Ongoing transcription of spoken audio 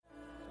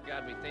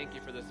God, we thank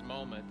you for this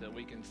moment that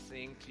we can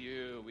sing to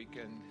you, we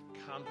can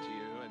come to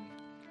you, and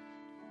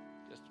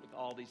just with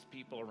all these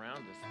people around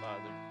us,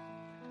 Father.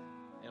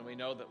 And we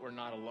know that we're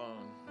not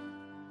alone.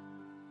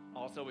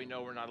 Also, we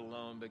know we're not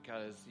alone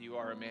because you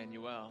are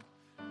Emmanuel.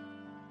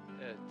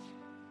 That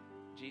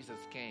Jesus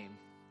came,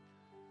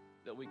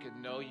 that we could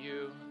know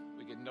you,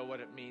 we could know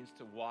what it means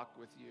to walk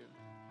with you,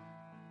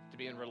 to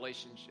be in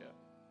relationship.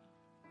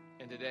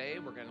 And today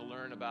we're going to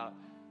learn about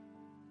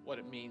what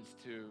it means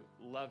to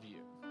love you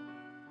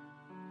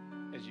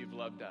as you've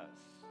loved us.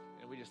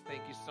 And we just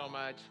thank you so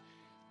much.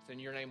 It's in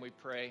your name we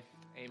pray.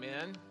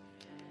 Amen.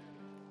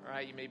 All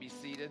right, you may be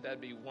seated. That'd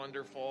be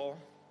wonderful.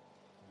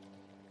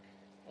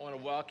 I want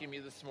to welcome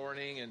you this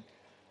morning. And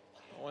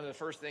one of the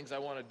first things I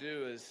want to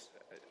do is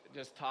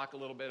just talk a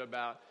little bit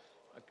about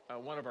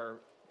one of our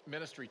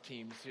ministry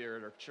teams here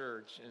at our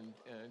church. And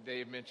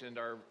Dave mentioned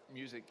our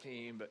music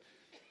team, but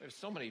there's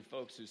so many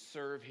folks who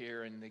serve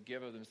here and they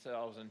give of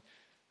themselves. And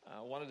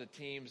one of the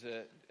teams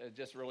that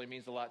just really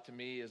means a lot to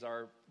me is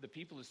the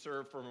people who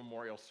serve for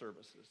memorial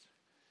services.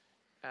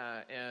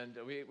 And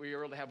we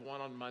were able to have one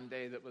on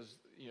Monday that was,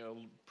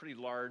 pretty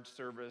large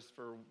service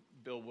for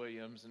Bill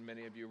Williams, and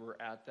many of you were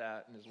at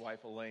that, and his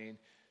wife Elaine.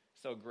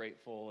 So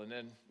grateful. And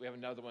then we have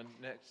another one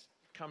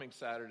coming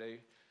Saturday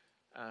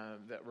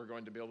that we're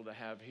going to be able to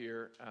have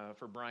here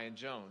for Brian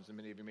Jones. And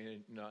many of you may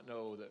not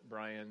know that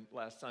Brian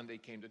last Sunday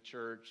came to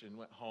church and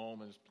went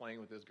home and was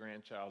playing with his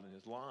grandchild in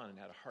his lawn and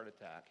had a heart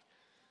attack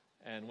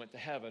and went to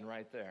heaven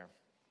right there.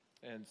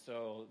 And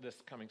so this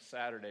coming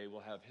Saturday,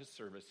 we'll have his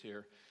service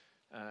here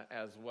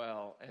as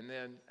well. And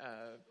then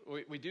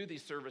we do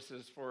these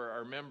services for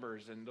our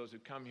members and those who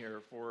come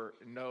here for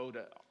no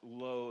to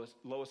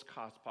lowest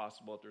cost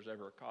possible if there's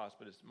ever a cost,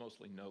 but it's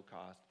mostly no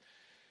cost.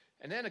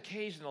 And then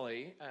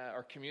occasionally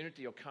our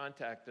community will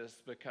contact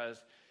us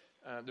because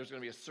there's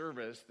going to be a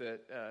service that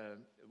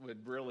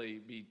would really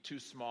be too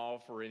small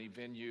for any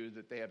venue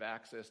that they have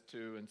access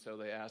to, and so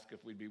they ask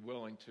if we'd be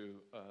willing to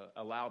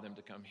allow them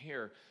to come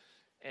here.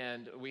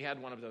 And we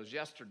had one of those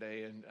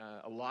yesterday, and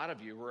a lot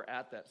of you were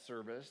at that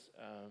service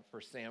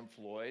for Sam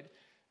Floyd.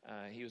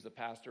 He was the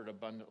pastor at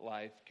Abundant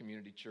Life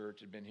Community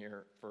Church, had been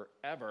here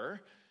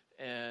forever,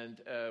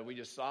 and we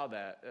just saw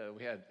that.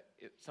 We had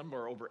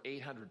somewhere over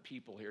 800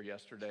 people here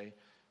yesterday.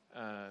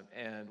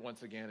 And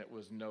once again, it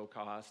was no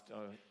cost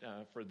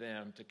for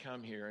them to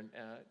come here. And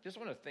just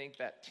want to thank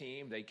that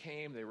team. They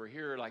came. They were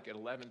here like at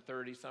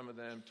 11:30, some of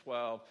them,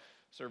 12.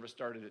 Service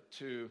started at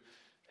 2.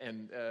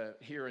 And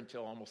here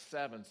until almost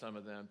 7, some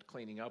of them,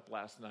 cleaning up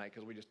last night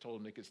because we just told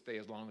them they could stay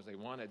as long as they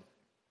wanted.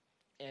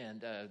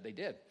 And they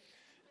did.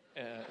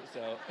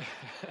 So...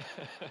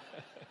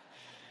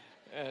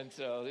 And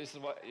so this is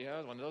what,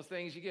 one of those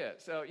things you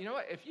get. So, you know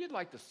what? If you'd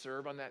like to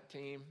serve on that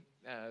team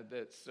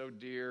that's so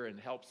dear and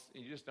helps,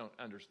 you just don't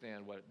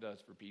understand what it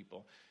does for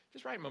people,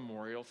 just write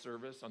memorial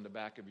service on the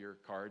back of your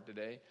card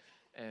today.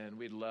 And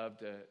we'd love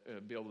to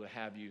be able to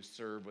have you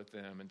serve with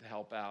them and to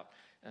help out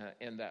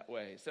in that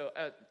way. So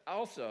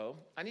also,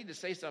 I need to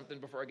say something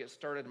before I get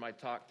started in my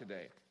talk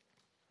today.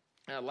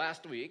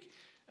 Last week,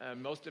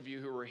 most of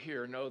you who were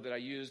here know that I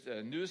used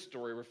a news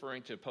story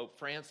referring to Pope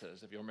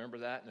Francis, if you remember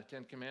that in the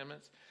Ten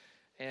Commandments.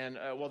 And,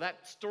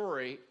 that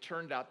story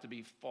turned out to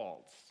be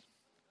false.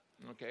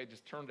 Okay, it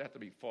just turned out to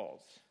be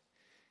false.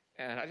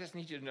 And I just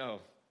need you to know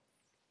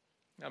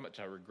how much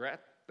I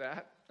regret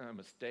that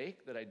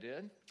mistake that I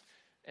did.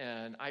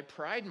 And I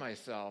pride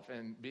myself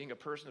in being a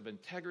person of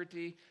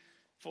integrity,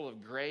 full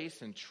of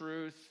grace and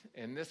truth.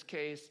 In this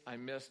case, I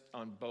missed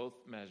on both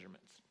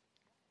measurements.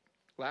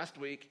 Last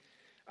week,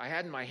 I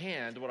had in my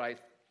hand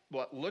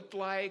what looked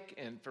like,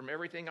 and from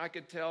everything I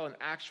could tell, an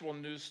actual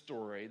news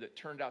story that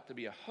turned out to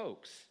be a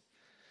hoax.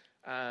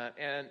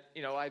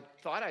 I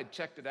thought I'd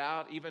checked it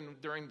out. Even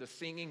during the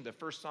singing, the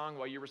first song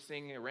while you were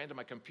singing, I ran to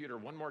my computer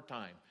one more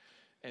time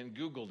and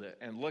Googled it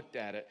and looked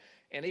at it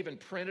and even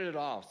printed it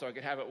off so I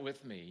could have it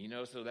with me,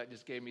 so that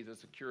just gave me the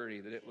security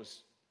that it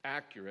was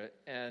accurate.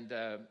 And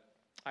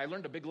I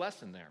learned a big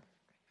lesson there.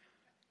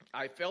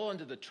 I fell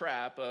into the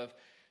trap of,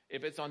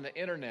 if it's on the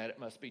internet, it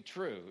must be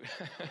true.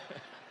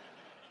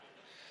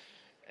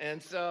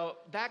 And so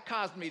that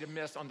caused me to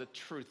miss on the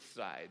truth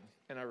side,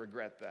 and I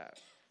regret that.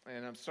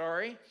 And I'm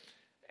sorry,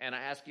 and I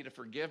ask you to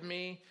forgive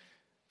me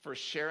for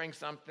sharing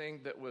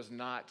something that was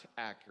not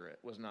accurate,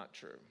 was not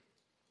true.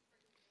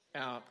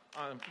 I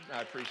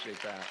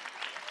appreciate that.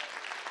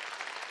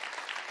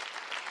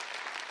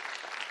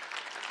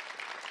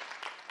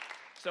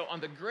 So on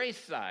the grace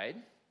side,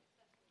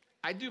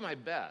 I do my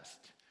best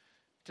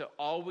to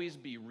always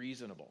be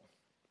reasonable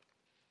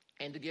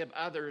and to give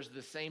others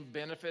the same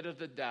benefit of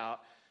the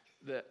doubt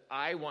that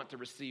I want to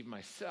receive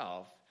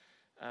myself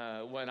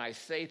when I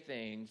say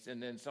things, and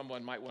then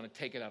someone might want to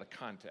take it out of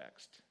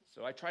context.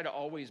 So I try to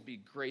always be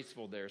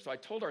graceful there. So I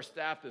told our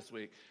staff this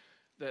week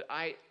that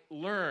I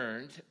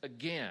learned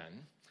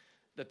again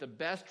that the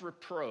best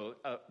approach,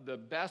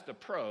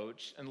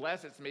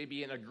 unless it's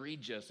maybe an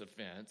egregious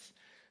offense,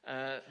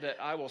 that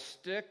I will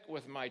stick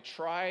with my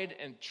tried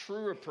and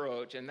true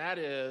approach, and that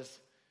is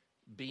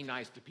be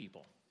nice to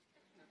people.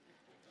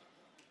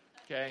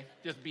 okay?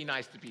 Just be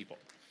nice to people.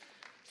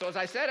 So as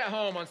I sat at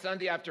home on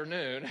Sunday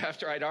afternoon,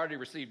 after I'd already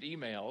received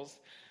emails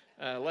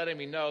letting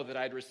me know that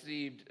I'd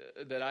received,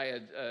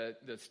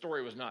 the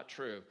story was not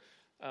true,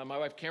 my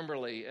wife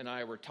Kimberly and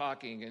I were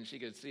talking, and she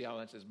could see how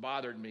much this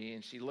bothered me,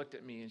 and she looked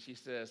at me and she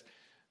says,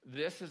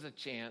 this is a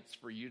chance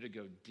for you to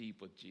go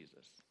deep with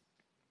Jesus.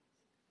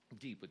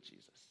 Deep with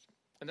Jesus.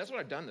 And that's what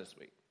I've done this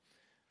week.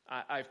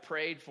 I've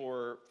prayed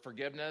for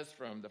forgiveness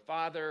from the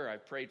Father.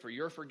 I've prayed for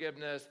your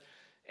forgiveness.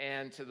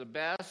 And to the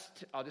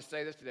best, I'll just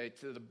say this today,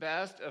 to the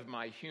best of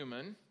my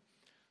human,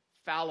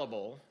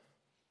 fallible,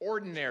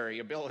 ordinary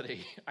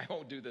ability, I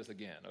won't do this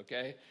again,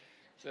 okay?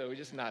 So we're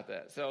just not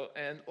that. So,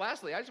 and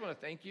lastly, I just want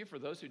to thank you for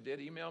those who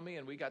did email me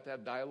and we got to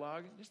have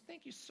dialogue. Just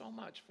thank you so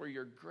much for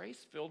your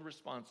grace-filled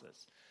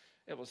responses.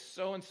 It was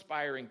so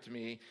inspiring to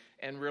me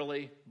and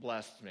really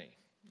blessed me.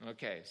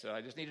 Okay, so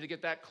I just needed to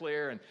get that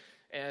clear.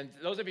 And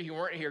those of you who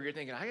weren't here, you're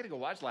thinking, I got to go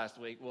watch last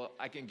week. Well,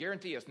 I can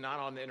guarantee it's not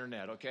on the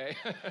internet, okay?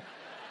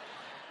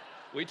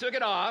 We took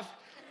it off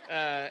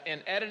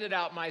and edited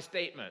out my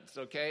statements,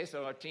 okay?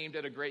 So our team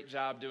did a great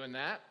job doing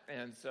that.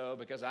 And so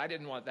because I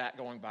didn't want that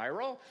going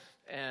viral,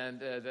 and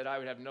that I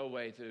would have no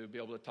way to be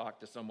able to talk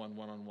to someone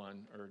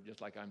one-on-one or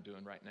just like I'm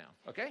doing right now,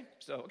 okay?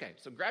 So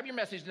grab your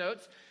message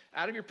notes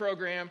out of your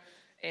program,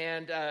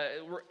 and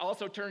we're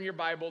also turn your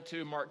Bible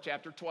to Mark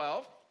chapter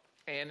 12.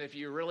 And if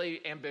you're really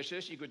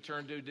ambitious, you could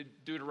turn to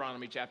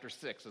Deuteronomy chapter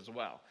 6 as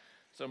well.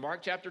 So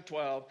Mark chapter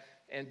 12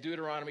 and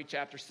Deuteronomy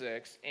chapter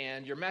 6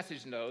 and your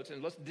message notes.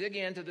 And let's dig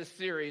into this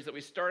series that we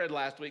started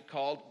last week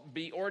called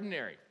Be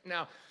Ordinary.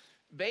 Now,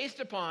 based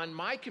upon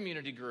my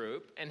community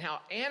group and how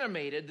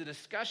animated the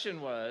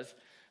discussion was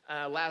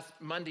last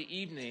Monday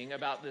evening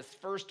about this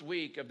first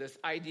week of this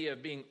idea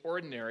of being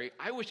ordinary,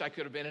 I wish I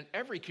could have been in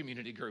every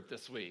community group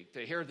this week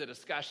to hear the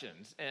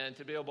discussions and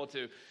to be able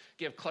to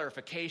give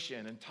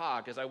clarification and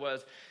talk as I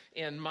was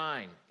in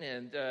mine.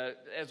 And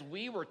as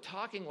we were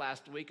talking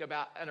last week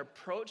about an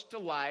approach to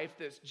life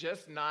that's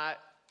just not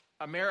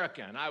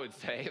American, I would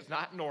say. It's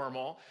not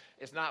normal.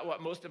 It's not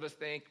what most of us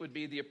think would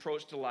be the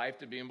approach to life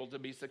to be able to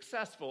be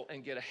successful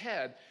and get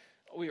ahead.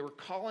 We were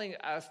calling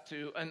us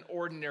to an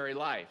ordinary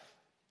life.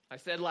 I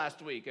said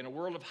last week, in a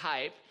world of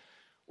hype,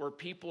 where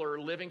people are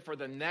living for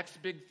the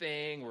next big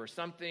thing, where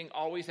something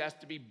always has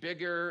to be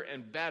bigger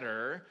and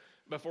better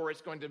before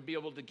it's going to be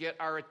able to get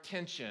our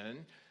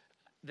attention,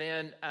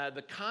 then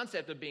the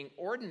concept of being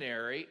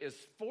ordinary is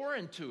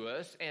foreign to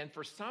us, and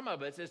for some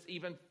of us, it's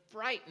even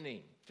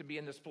frightening to be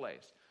in this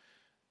place.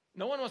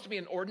 No one wants to be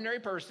an ordinary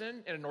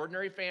person in an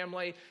ordinary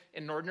family,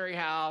 in an ordinary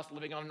house,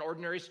 living on an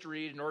ordinary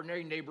street, an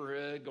ordinary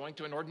neighborhood, going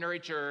to an ordinary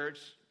church,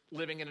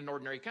 living in an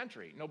ordinary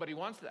country. Nobody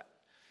wants that.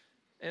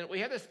 And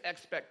we have this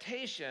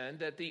expectation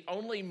that the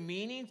only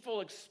meaningful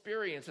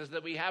experiences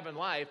that we have in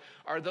life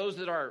are those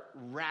that are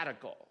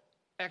radical,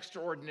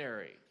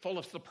 extraordinary, full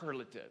of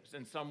superlatives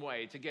in some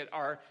way to get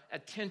our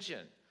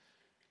attention.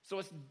 So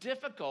it's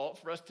difficult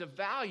for us to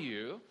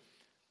value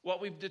what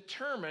we've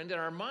determined in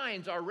our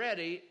minds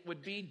already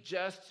would be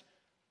just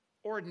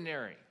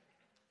ordinary.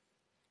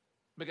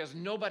 Because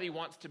nobody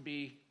wants to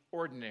be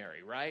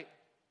ordinary, right?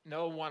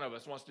 No one of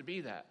us wants to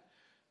be that.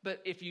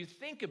 But if you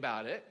think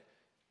about it,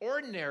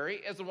 ordinary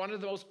is one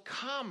of the most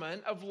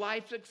common of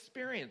life's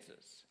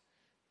experiences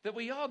that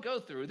we all go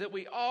through, that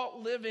we all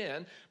live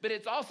in, but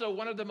it's also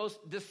one of the most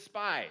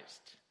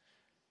despised.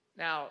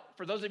 Now,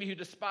 for those of you who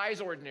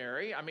despise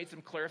ordinary, I made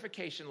some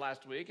clarification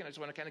last week, and I just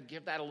want to kind of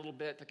give that a little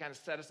bit to kind of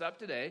set us up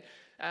today.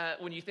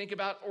 When you think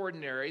about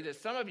ordinary, that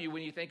some of you,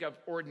 when you think of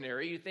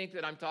ordinary, you think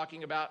that I'm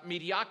talking about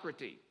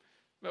mediocrity.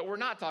 But we're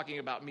not talking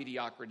about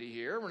mediocrity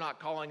here. We're not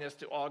calling us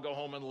to all go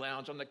home and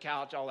lounge on the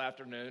couch all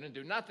afternoon and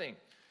do nothing.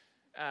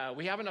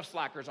 We have enough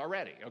slackers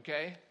already,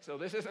 okay? So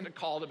this isn't a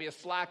call to be a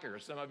slacker.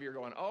 Some of you are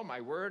going, oh, my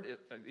word,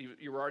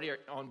 you were already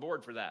on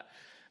board for that.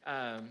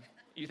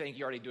 You think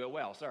you already do it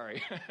well,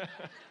 sorry.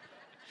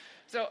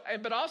 So,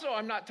 but also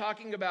I'm not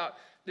talking about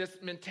this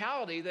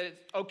mentality that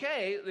it's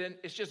okay, then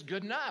it's just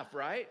good enough,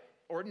 right?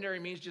 Ordinary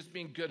means just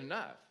being good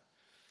enough.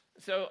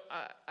 So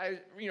I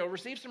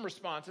received some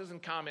responses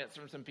and comments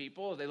from some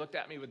people. They looked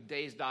at me with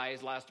dazed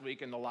eyes last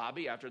week in the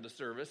lobby after the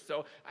service.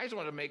 So I just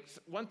want to make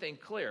one thing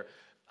clear.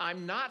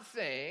 I'm not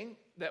saying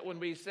that when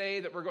we say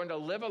that we're going to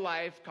live a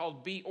life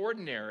called be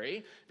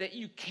ordinary, that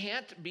you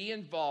can't be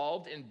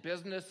involved in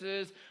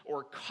businesses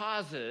or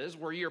causes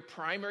where your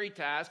primary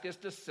task is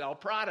to sell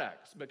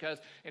products. Because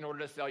in order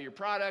to sell your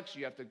products,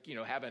 you have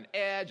to, have an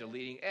edge, a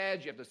leading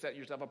edge. You have to set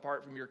yourself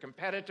apart from your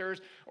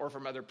competitors or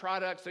from other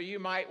products. So you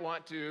might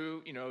want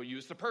to,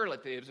 use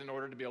superlatives in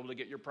order to be able to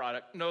get your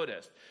product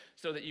noticed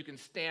so that you can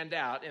stand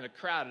out in a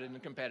crowded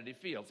and competitive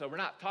field. So we're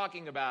not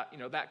talking about,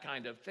 that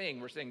kind of thing.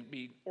 We're saying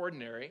be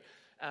ordinary.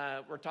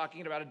 We're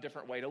talking about a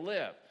different way to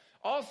live.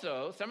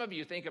 Also, some of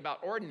you think about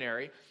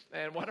ordinary,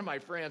 and one of my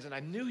friends, and I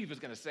knew he was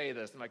going to say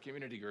this in my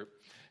community group.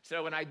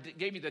 So when I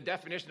gave you the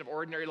definition of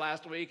ordinary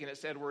last week, and it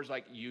said words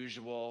like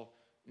usual,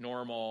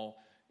 normal,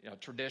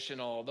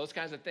 traditional, those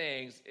kinds of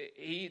things,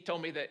 he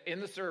told me that in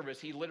the service,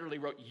 he literally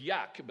wrote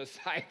yuck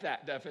beside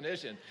that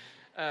definition.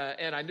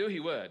 And I knew he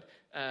would.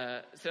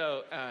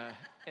 So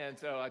And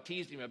so I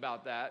teased him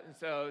about that. And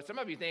so some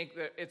of you think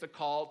that it's a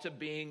call to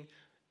being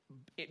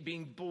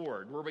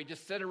bored, where we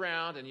just sit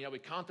around and, we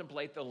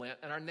contemplate the lint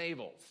in our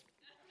navels.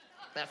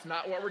 That's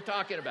not what we're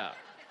talking about.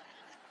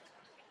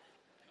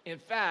 In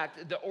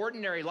fact, the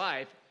ordinary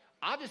life,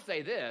 I'll just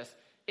say this,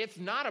 it's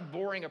not a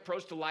boring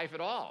approach to life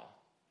at all.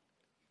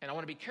 And I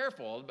want to be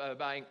careful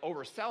by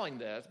overselling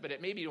this, but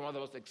it may be one of the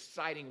most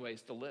exciting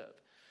ways to live.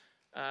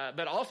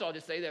 But also, I'll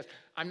just say this,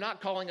 I'm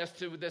not calling us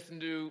to this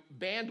new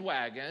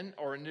bandwagon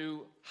or a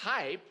new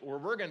hype where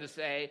we're going to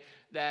say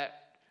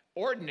that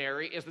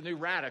ordinary is the new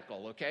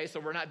radical, okay? So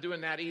we're not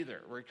doing that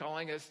either. We're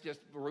calling us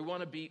we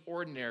want to be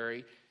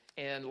ordinary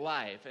in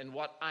life. And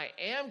what I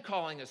am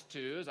calling us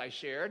to, as I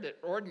shared, that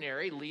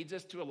ordinary leads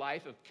us to a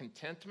life of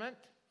contentment,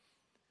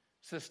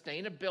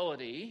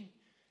 sustainability,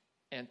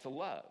 and to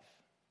love.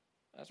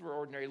 That's where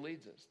ordinary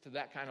leads us, to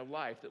that kind of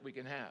life that we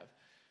can have.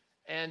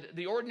 And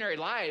the ordinary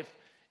life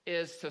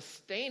is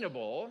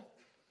sustainable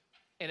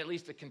and at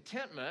least a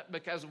contentment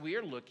because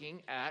we're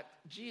looking at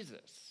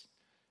Jesus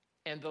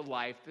and the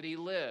life that he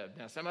lived.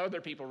 Now, some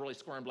other people really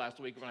squirmed last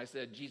week when I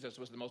said Jesus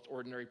was the most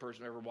ordinary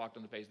person who ever walked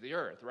on the face of the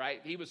earth,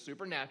 right? He was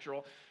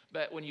supernatural,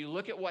 but when you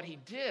look at what he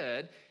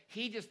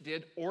just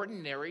did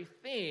ordinary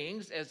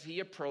things as he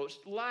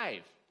approached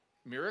life.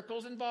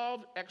 Miracles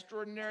involved,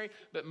 extraordinary,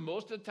 but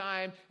most of the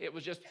time it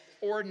was just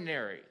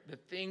ordinary, the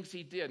things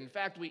he did. In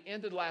fact, we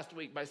ended last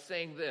week by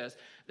saying this,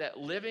 that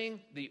living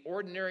the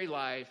ordinary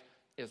life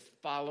is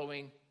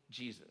following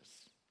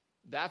Jesus.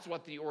 That's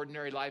what the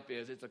ordinary life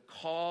is. It's a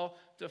call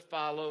to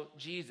follow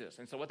Jesus.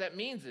 And so what that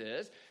means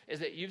is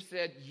that you've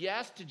said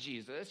yes to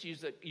Jesus.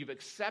 You've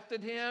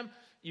accepted him.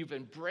 You've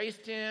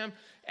embraced him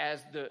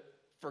as the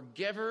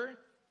forgiver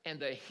and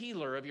the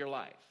healer of your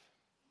life.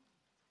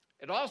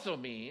 It also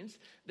means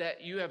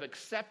that you have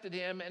accepted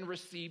him and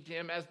received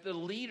him as the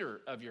leader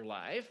of your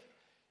life.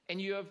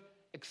 And you have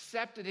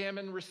accepted him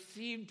and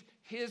received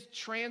his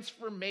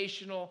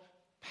transformational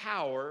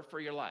power for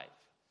your life.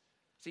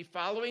 See,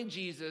 following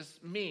Jesus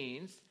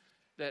means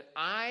that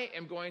I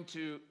am going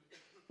to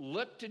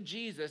look to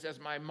Jesus as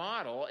my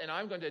model, and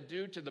I'm going to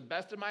do to the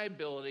best of my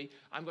ability,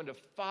 I'm going to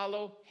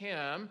follow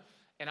him,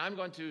 and I'm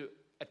going to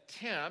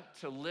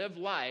attempt to live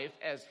life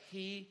as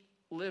he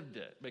lived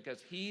it,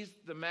 because he's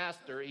the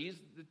master, he's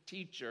the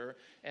teacher,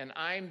 and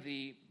I'm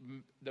the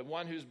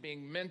one who's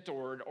being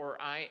mentored, or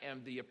I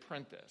am the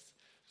apprentice.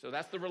 So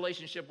that's the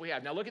relationship we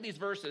have. Now look at these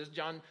verses,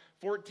 John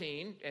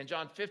 14 and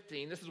John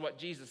 15. This is what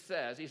Jesus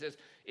says. He says,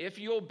 if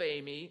you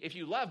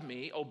love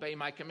me, obey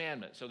my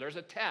commandments. So there's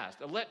a test,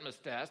 a litmus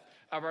test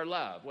of our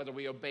love, whether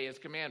we obey his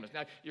commandments.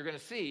 Now you're going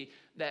to see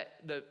that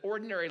the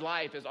ordinary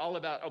life is all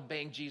about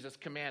obeying Jesus'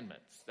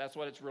 commandments. That's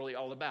what it's really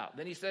all about.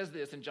 Then he says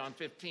this in John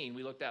 15,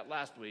 we looked at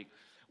last week.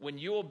 When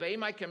you obey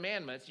my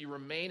commandments, you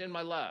remain in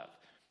my love,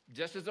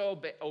 just as I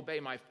obey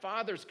my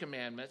Father's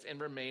commandments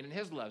and remain in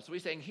his love. So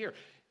he's saying here,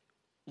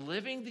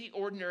 living the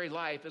ordinary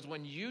life is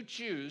when you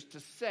choose to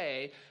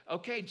say,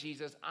 okay,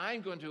 Jesus,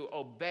 I'm going to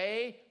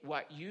obey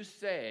what you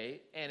say,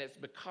 and it's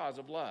because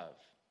of love.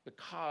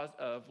 Because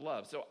of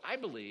love. So I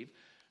believe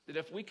that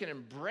if we can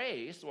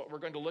embrace what we're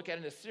going to look at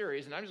in this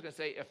series, and I'm just going to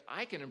say if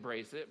I can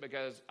embrace it,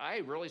 because I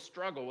really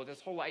struggle with this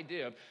whole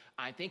idea of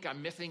I think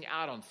I'm missing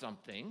out on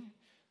something,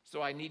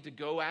 so I need to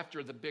go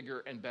after the bigger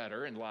and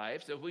better in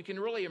life. So if we can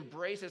really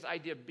embrace this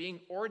idea of being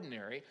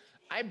ordinary,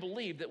 I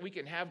believe that we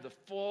can have the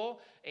full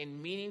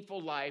and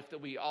meaningful life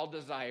that we all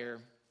desire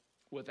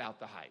without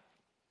the hype.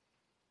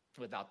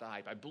 Without the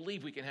hype. I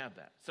believe we can have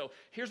that. So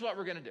here's what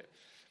we're going to do.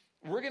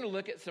 We're going to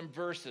look at some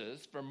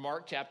verses from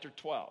Mark chapter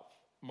 12.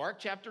 Mark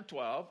chapter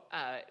 12,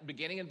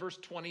 beginning in verse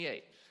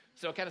 28.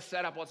 So kind of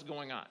set up what's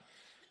going on.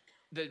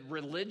 The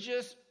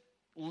religious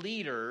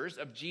leaders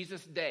of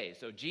Jesus' day.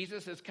 So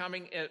Jesus is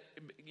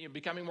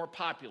becoming more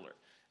popular.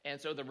 And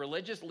so the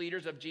religious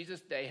leaders of Jesus'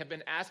 day have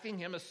been asking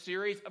him a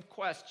series of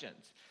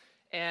questions.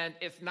 And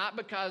it's not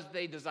because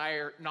they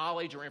desire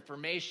knowledge or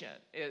information.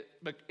 It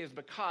is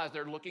because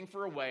they're looking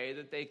for a way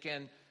that they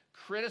can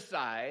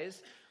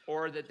criticize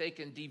or that they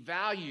can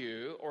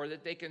devalue or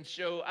that they can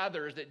show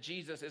others that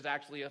Jesus is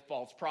actually a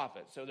false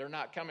prophet. So they're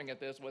not coming at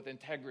this with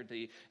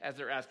integrity as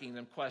they're asking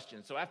them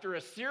questions. So after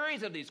a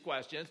series of these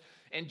questions,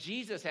 and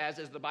Jesus has,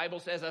 as the Bible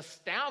says,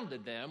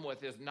 astounded them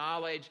with his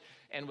knowledge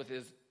and with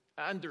his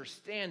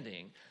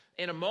understanding,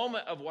 in a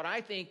moment of what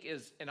I think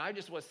is, and I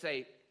just want to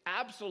say,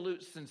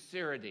 absolute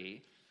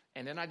sincerity,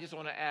 and then I just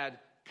want to add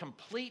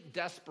complete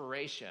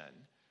desperation,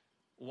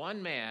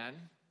 one man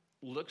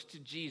looks to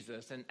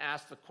Jesus and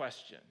asks the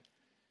question.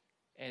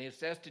 And he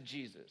says to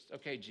Jesus,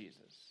 okay,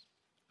 Jesus,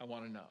 I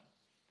want to know,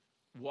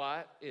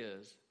 what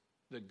is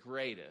the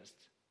greatest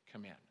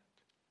commandment?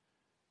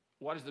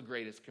 What is the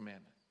greatest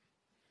commandment?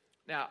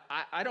 Now,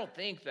 I don't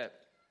think that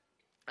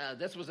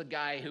this was a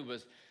guy who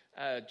was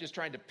just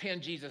trying to pin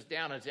Jesus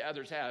down as the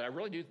others had. I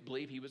really do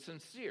believe he was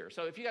sincere.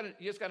 So you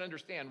just got to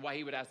understand why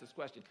he would ask this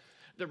question.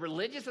 The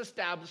religious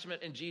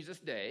establishment in Jesus'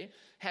 day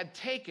had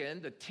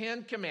taken the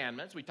 10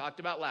 commandments we talked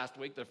about last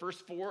week. The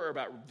first 4 are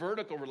about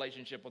vertical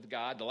relationship with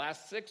God. The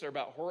last 6 are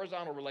about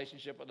horizontal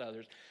relationship with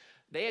others.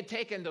 They had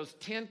taken those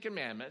 10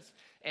 commandments,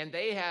 and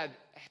they had,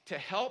 to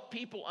help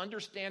people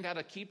understand how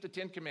to keep the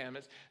 10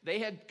 commandments, they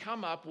had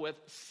come up with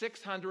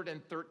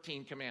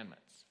 613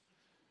 commandments,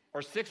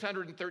 or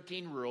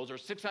 613 rules, or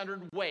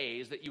 600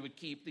 ways that you would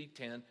keep the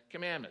 10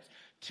 commandments.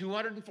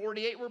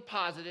 248 were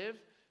positive,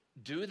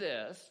 do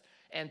this,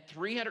 and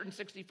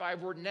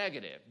 365 were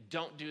negative,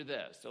 don't do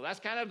this. So that's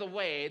kind of the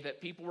way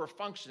that people were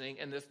functioning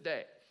in this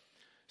day.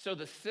 So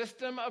the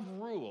system of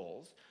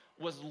rules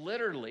was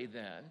literally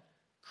then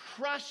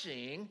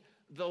crushing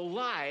the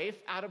life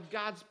out of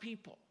God's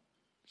people.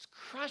 It's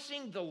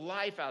crushing the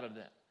life out of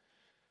them.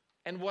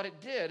 And what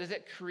it did is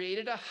it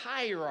created a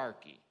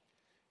hierarchy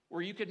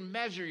where you could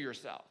measure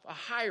yourself, a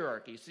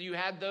hierarchy. So you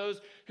had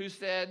those who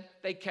said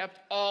they kept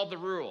all the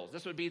rules.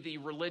 This would be the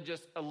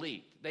religious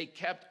elite. They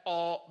kept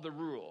all the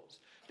rules.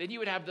 Then you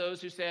would have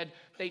those who said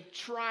they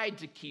tried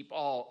to keep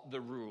all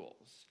the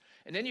rules.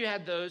 And then you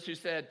had those who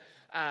said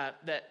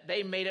that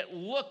they made it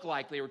look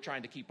like they were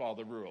trying to keep all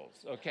the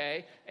rules,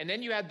 okay? And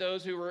then you had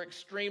those who were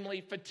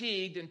extremely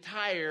fatigued and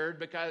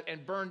tired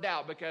and burned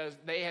out because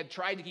they had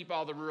tried to keep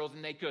all the rules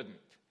and they couldn't.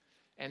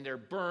 And they're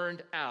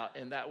burned out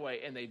in that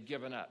way, and they've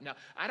given up. Now,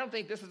 I don't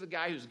think this is a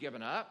guy who's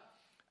given up,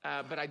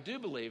 but I do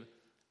believe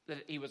that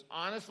he was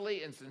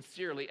honestly and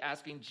sincerely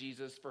asking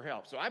Jesus for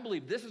help. So I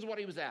believe this is what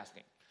he was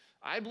asking.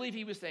 I believe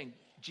he was saying,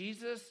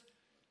 Jesus,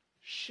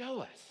 show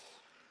us.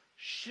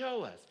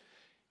 Show us.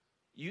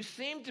 You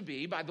seem to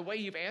be, by the way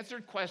you've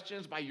answered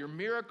questions, by your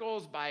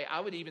miracles, by, I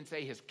would even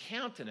say, his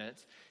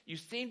countenance, you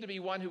seem to be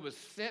one who was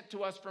sent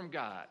to us from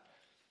God.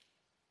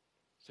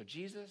 So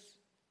Jesus,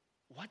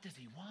 what does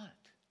he want?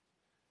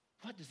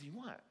 What does he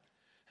want?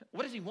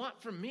 What does he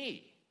want from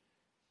me?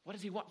 What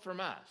does he want from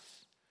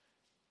us?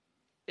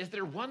 Is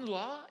there one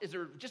law? Is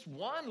there just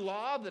one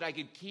law that I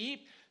could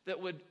keep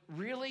that would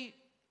really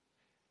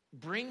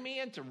bring me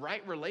into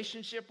right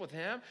relationship with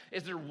him?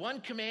 Is there one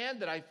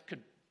command that I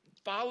could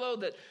follow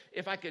that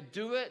if I could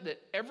do it,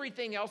 that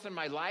everything else in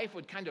my life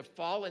would kind of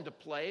fall into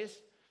place?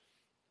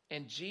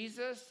 And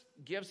Jesus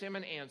gives him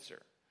an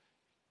answer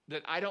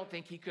that I don't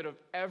think he could have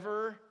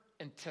ever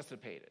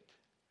anticipated.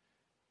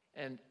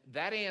 And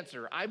that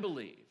answer, I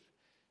believe,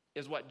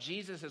 is what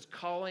Jesus is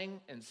calling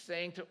and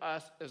saying to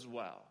us as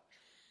well.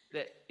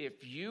 That if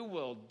you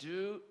will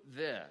do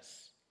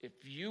this, that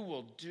you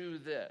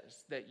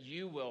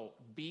will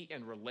be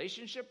in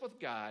relationship with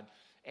God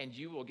and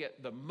you will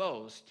get the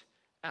most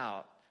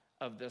out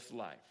of this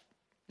life.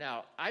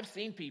 Now, I've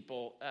seen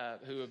people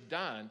who have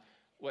done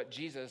what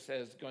Jesus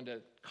is going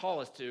to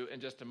call us to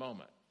in just a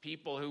moment.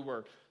 People who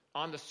were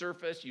on the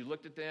surface, you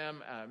looked at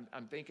them.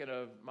 I'm thinking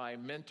of my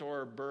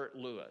mentor, Bert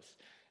Lewis.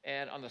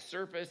 And on the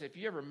surface, if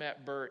you ever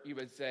met Bert, you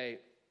would say,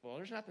 well,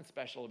 there's nothing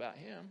special about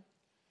him.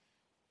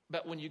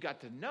 But when you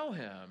got to know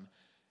him,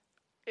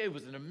 it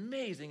was an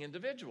amazing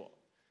individual.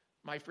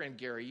 My friend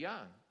Gary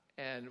Young.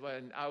 And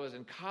when I was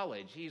in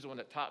college, he's the one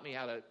that taught me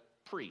how to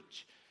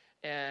preach.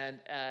 And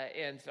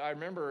so I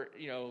remember,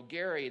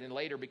 Gary, and then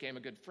later became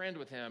a good friend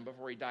with him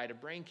before he died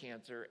of brain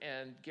cancer.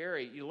 And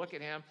Gary, you look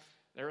at him,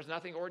 there was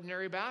nothing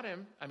ordinary about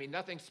him. I mean,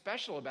 nothing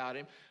special about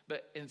him.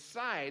 But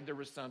inside, there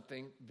was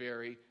something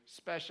very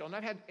special. And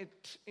I've had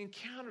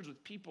encounters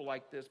with people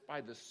like this by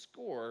the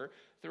score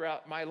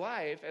throughout my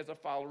life as a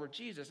follower of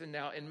Jesus and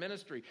now in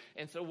ministry.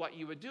 And so what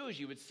you would do is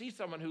you would see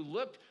someone who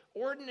looked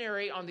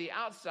ordinary on the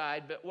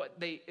outside, but what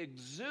they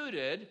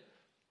exuded,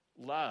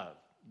 love,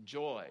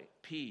 joy,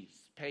 peace,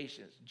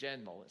 patience,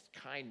 gentleness,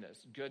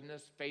 kindness,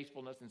 goodness,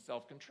 faithfulness, and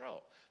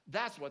self-control.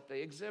 That's what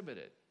they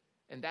exhibited.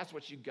 And that's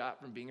what you got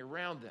from being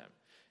around them.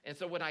 And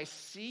so when I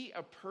see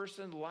a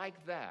person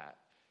like that,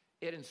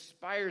 it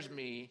inspires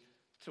me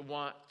to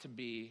want to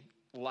be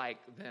like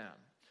them.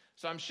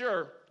 So I'm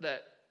sure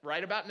that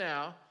right about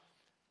now,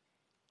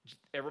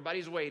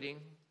 everybody's waiting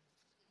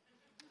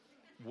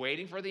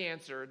for the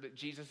answer that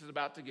Jesus is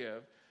about to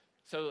give.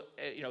 So,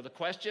 the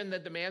question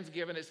that the man's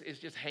given is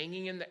just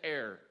hanging in the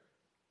air.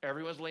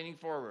 Everyone's leaning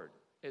forward.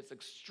 It's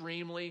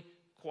extremely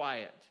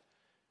quiet.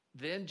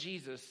 Then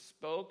Jesus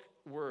spoke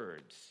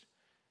words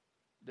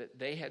that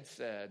they had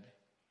said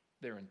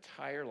their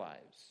entire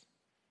lives,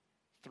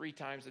 3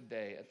 times a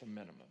day at the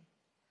minimum.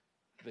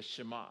 The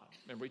Shema.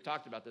 Remember, we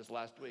talked about this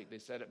last week. They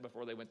said it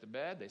before they went to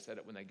bed. They said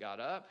it when they got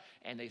up.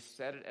 And they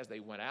said it as they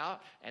went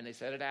out. And they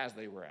said it as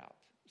they were out.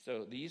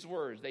 So these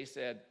words, they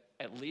said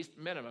at least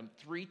minimum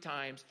 3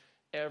 times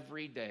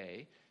every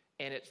day.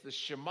 And it's the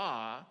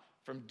Shema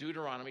from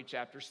Deuteronomy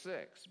chapter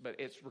 6. But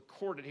it's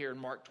recorded here in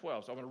Mark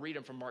 12. So I'm going to read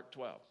them from Mark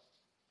 12.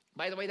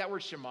 By the way, that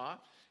word Shema,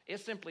 it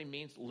simply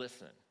means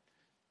listen.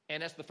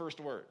 And that's the first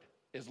word,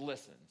 is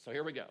listen. So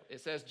here we go.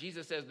 It says,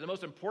 Jesus says, the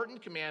most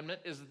important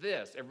commandment is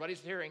this. Everybody's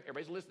hearing,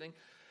 everybody's listening.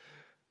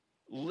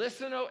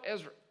 Listen, O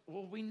Israel.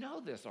 Well, we know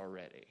this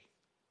already.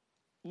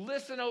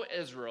 Listen, O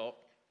Israel,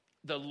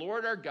 the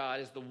Lord our God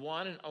is the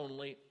one and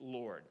only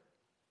Lord.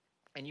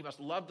 And you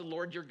must love the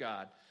Lord your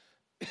God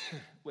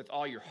with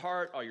all your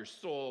heart, all your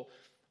soul,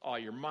 all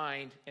your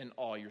mind, and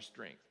all your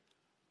strength.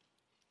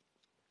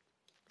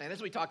 And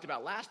as we talked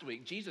about last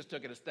week, Jesus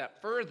took it a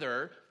step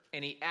further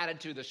and he added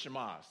to the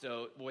Shema.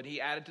 So when he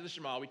added to the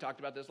Shema, we talked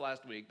about this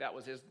last week, that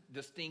was his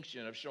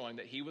distinction of showing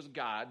that he was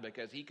God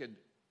because he could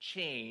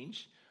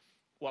change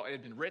what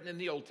had been written in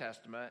the Old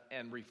Testament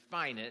and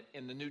refine it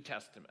in the New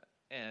Testament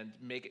and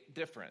make it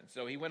different.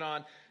 So he went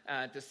on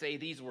to say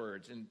these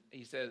words, and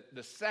he said,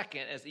 the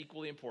second is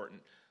equally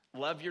important.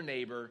 Love your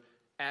neighbor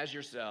as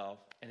yourself.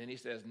 And then he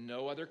says,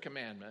 no other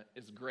commandment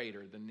is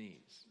greater than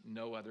these.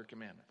 No other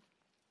commandment.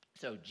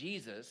 So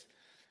Jesus,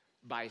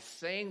 by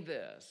saying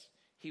this,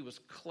 he was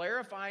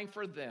clarifying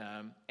for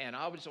them, and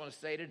I just want to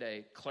say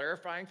today,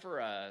 clarifying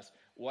for us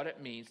what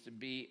it means to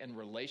be in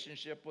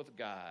relationship with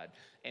God.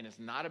 And it's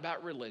not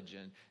about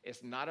religion.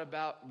 It's not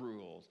about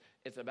rules.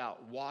 It's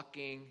about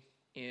walking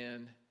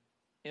in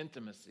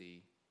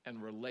intimacy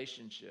and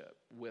relationship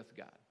with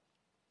God.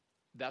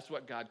 That's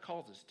what God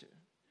calls us to.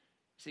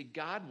 See,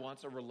 God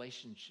wants a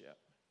relationship.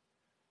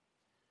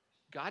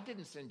 God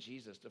didn't send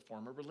Jesus to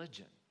form a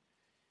religion.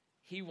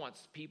 He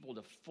wants people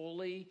to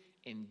fully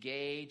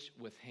engage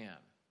with him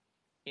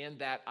in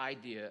that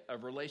idea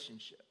of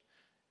relationship.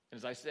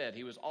 As I said,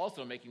 he was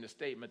also making the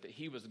statement that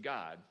he was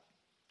God,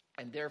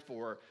 and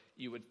therefore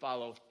you would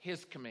follow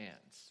his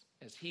commands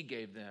as he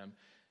gave them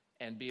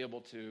and be able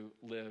to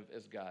live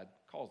as God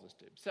calls us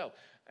to. So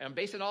I'm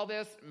basing all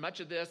this, much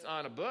of this,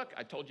 on a book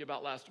I told you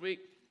about last week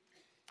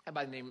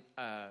by the name,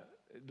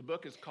 the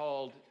book is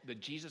called The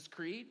Jesus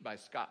Creed by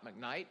Scott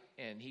McKnight,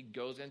 and he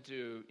goes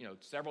into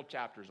several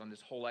chapters on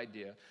this whole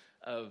idea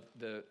of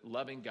the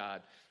loving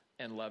God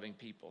and loving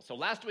people. So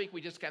last week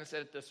we just kind of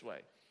said it this way.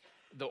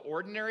 The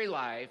ordinary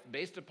life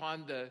based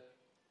upon the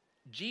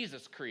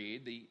Jesus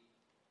Creed,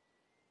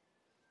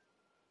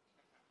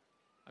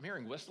 I'm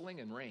hearing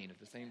whistling and rain at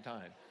the same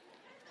time.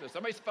 So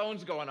somebody's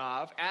phone's going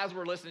off as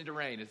we're listening to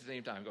rain at the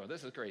same time. Going,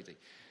 this is crazy.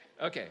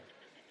 Okay.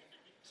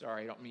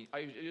 Sorry, I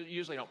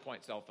usually don't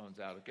point cell phones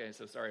out, okay?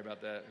 So sorry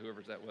about that,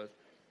 whoever that was.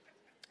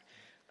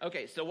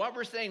 Okay, so what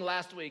we're saying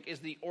last week is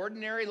the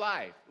ordinary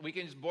life. We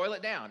can just boil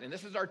it down. And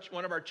this is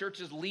one of our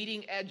church's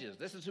leading edges.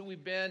 This is who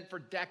we've been for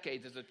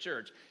decades as a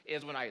church,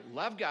 is when I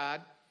love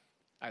God,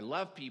 I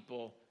love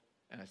people,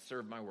 and I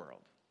serve my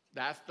world.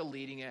 That's the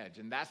leading edge,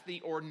 and that's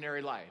the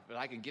ordinary life. But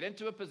I can get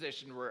into a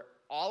position where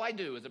all I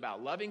do is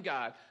about loving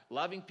God,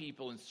 loving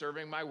people, and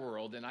serving my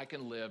world, and I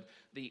can live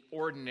the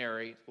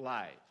ordinary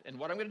life. And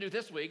what I'm going to do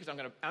this week is I'm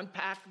going to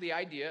unpack the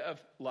idea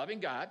of loving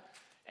God.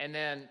 And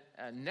then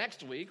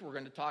next week, we're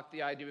going to talk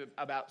the idea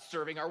about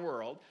serving our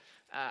world.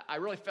 I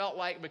really felt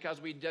like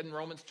because we did in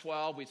Romans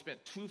 12, we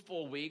spent 2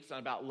 full weeks on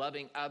about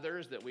loving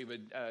others, that we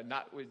would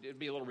it'd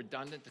be a little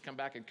redundant to come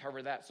back and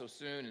cover that so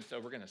soon. And so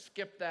we're going to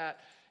skip that.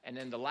 And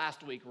then the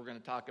last week, we're going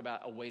to talk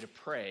about a way to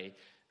pray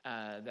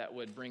that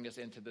would bring us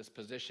into this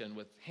position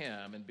with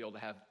him and be able to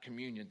have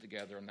communion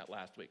together in that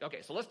last week.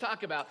 Okay, so let's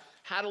talk about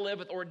how to live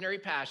with ordinary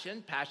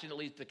passion that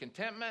leads to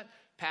contentment,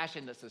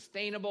 passion that's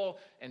sustainable,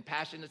 and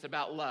passion that's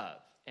about love.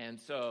 And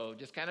so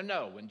just kind of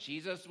know, when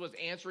Jesus was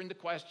answering the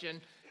question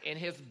in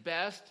his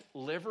best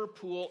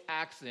Liverpool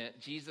accent,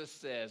 Jesus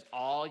says,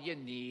 all you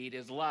need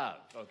is love,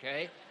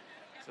 okay?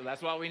 So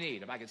that's what we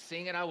need. If I could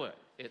sing it, I would.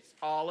 It's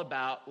all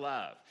about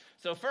love.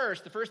 So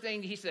the first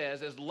thing he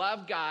says is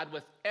love God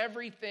with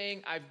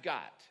everything I've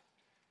got.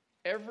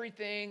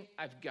 Everything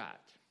I've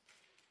got.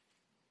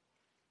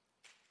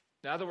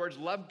 In other words,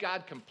 love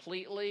God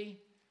completely,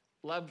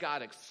 love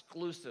God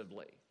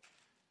exclusively.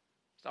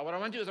 So what I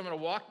want to do is I'm going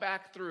to walk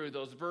back through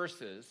those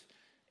verses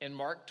in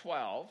Mark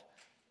 12,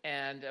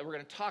 and we're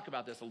going to talk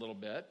about this a little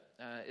bit.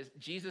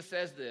 Jesus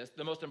says this,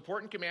 the most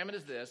important commandment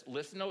is this,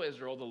 listen, O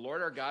Israel, the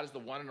Lord our God is the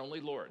one and only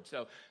Lord.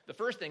 So the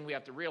first thing we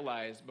have to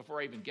realize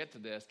before I even get to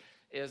this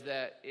is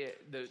that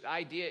the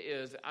idea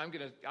is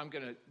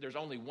there's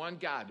only one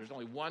God, there's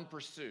only one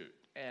pursuit,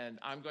 and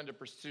I'm going to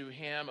pursue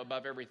him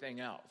above everything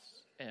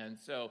else. And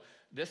so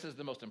this is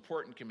the most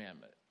important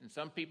commandment. And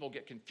some people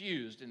get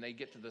confused and they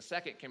get to the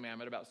second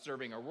commandment about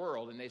serving our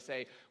world, and they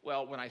say,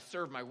 well, when I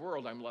serve my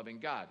world, I'm loving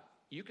God.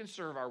 You can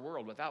serve our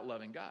world without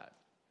loving God.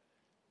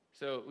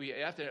 So we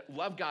have to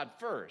love God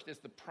first. It's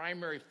the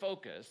primary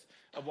focus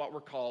of what we're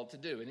called to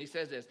do. And he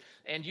says this,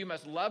 and you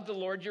must love the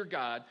Lord your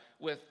God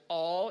with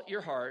all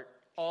your heart,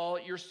 all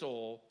your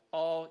soul,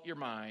 all your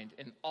mind,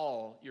 and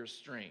all your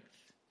strength.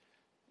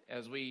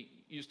 As we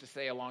used to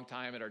say a long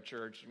time at our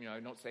church, I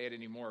don't say it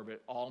anymore,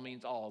 but all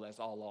means all. That's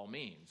all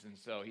means. And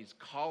so he's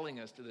calling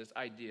us to this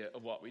idea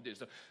of what we do.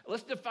 So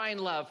let's define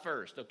love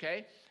first,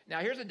 okay?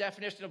 Now here's a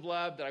definition of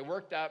love that I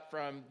worked up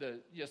from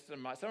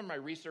some of my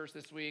research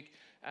this week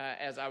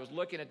as I was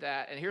looking at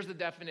that. And here's the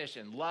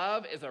definition.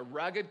 Love is a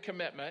rugged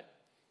commitment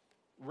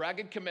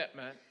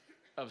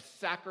of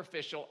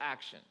sacrificial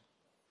action.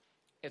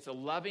 It's a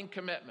loving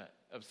commitment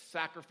of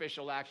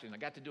sacrificial action. I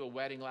got to do a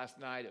wedding last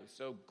night. It was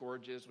so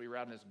gorgeous. We were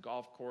out on this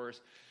golf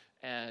course,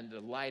 and the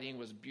lighting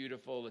was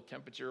beautiful. The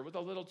temperature was a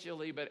little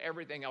chilly, but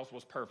everything else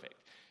was perfect.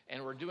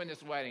 And we're doing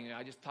this wedding, and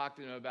I just talked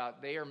to them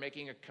about they are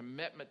making a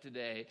commitment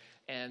today,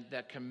 and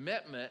that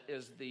commitment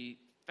is the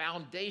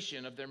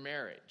foundation of their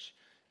marriage.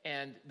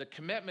 And the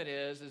commitment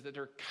is that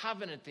they're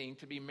covenanting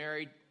to be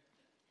married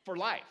for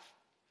life,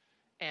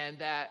 and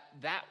that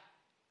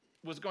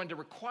was going to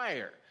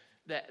require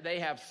that they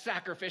have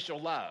sacrificial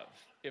love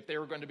if they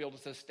were going to be able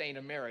to sustain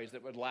a marriage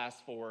that would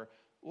last for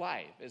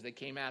life as they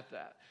came at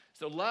that.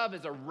 So love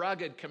is a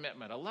rugged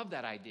commitment. I love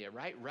that idea,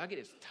 right? Rugged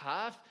is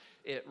tough.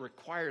 It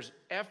requires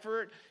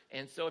effort.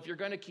 And so if you're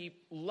going to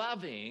keep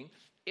loving,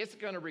 it's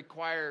going to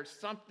require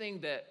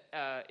something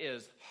that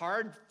is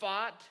hard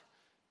fought,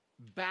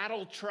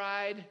 battle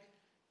tried,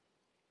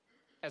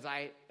 as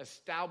I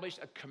establish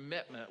a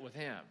commitment with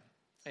him.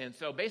 And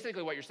so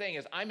basically what you're saying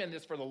is, I'm in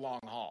this for the long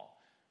haul.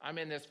 I'm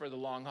in this for the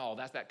long haul.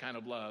 That's that kind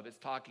of love it's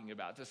talking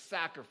about. It's a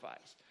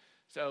sacrifice.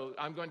 So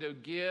I'm going to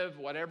give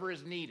whatever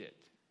is needed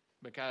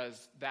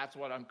because that's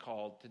what I'm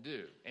called to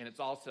do. And it's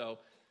also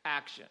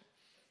action.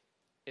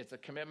 It's a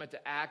commitment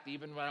to act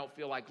even when I don't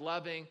feel like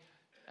loving,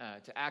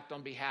 to act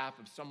on behalf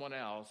of someone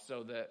else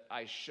so that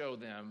I show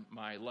them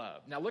my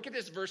love. Now look at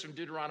this verse from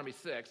Deuteronomy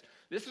 6.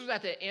 This was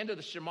at the end of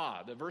the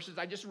Shema. The verses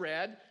I just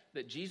read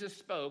that Jesus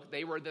spoke,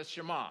 they were the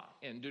Shema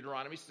in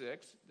Deuteronomy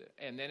 6.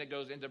 And then it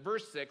goes into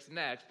verse 6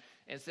 next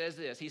and says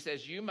this. He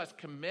says, you must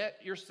commit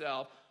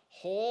yourself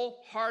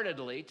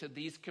wholeheartedly to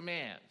these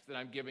commands that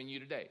I'm giving you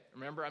today.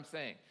 Remember, I'm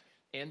saying,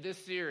 in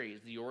this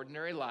series, the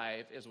ordinary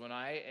life is when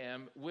I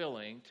am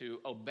willing to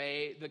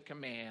obey the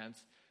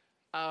commands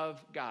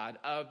of God,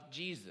 of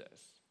Jesus,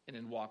 and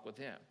then walk with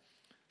him.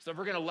 So if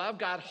we're going to love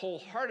God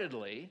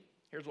wholeheartedly,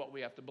 here's what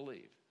we have to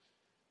believe.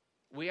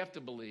 We have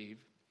to believe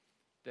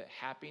that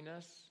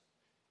happiness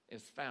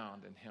is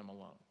found in him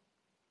alone.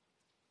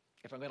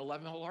 If I'm going to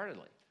love him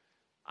wholeheartedly,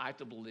 I have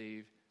to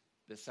believe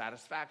that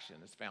satisfaction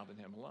is found in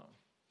him alone.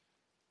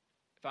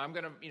 If I'm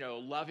going to,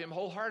 love him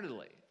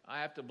wholeheartedly,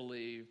 I have to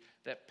believe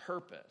that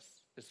purpose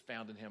is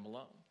found in him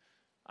alone.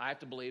 I have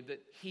to believe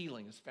that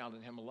healing is found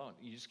in him alone.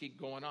 You just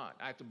keep going on.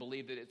 I have to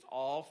believe that it's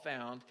all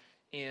found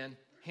in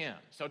him.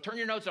 So turn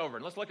your notes over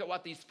and let's look at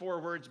what these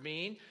 4 words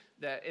mean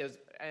that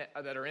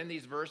are in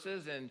these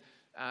verses. And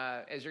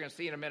as you're going to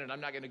see in a minute, I'm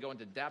not going to go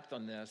into depth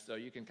on this, so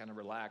you can kind of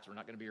relax. We're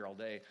not going to be here all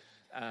day.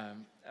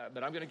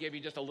 But I'm going to give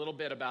you just a little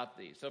bit about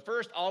these. So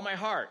first, all my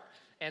heart.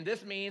 And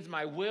this means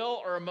my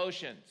will or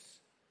emotions.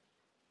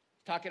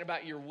 Talking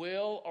about your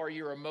will or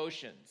your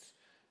emotions.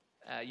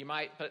 You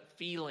might put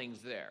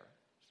feelings there.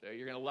 So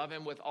you're going to love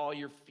him with all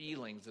your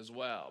feelings as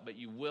well, but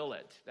you will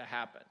it to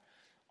happen.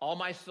 All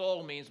my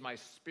soul means my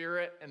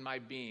spirit and my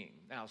being.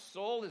 Now,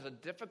 soul is a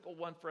difficult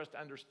one for us to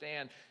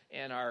understand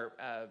in our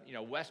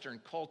Western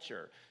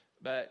culture,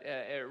 but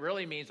it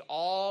really means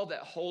all that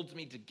holds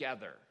me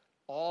together.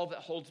 All that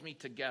holds me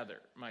together,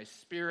 my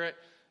spirit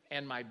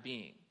and my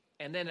being.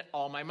 And then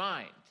all my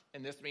mind,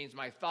 and this means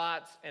my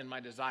thoughts and my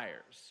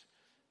desires.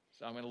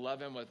 So I'm going to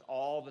love him with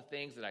all the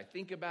things that I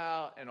think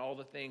about and all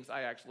the things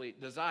I actually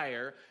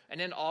desire. And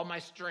then all my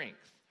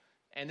strength.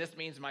 And this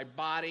means my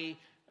body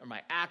or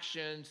my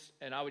actions.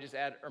 And I would just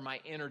add, or my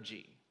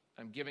energy.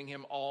 I'm giving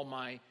him all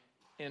my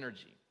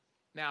energy.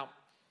 Now,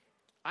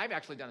 I've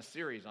actually done a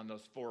series on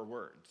those 4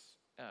 words.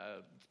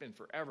 It's been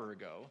forever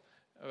ago.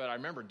 But I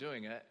remember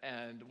doing it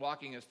and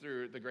walking us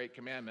through the Great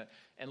Commandment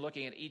and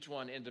looking at each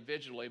one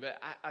individually. But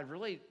I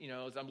really,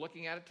 as I'm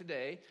looking at it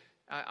today,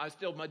 I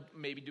still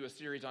maybe do a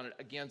series on it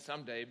again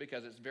someday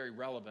because it's very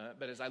relevant.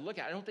 But as I look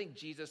at it, I don't think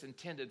Jesus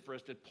intended for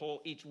us to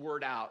pull each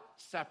word out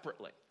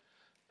separately.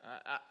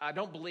 I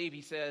don't believe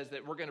he says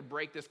that we're going to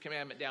break this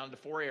commandment down into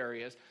 4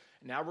 areas.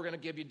 Now we're going to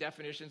give you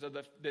definitions of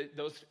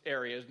those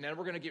areas. And then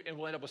and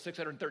we'll end up with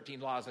 613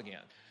 laws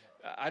again.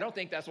 I don't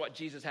think that's what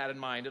Jesus had in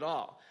mind at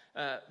all.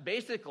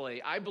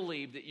 Basically, I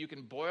believe that you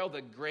can boil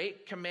the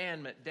great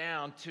commandment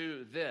down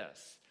to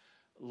this.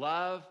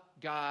 Love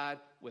God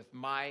with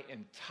my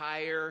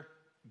entire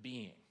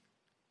being.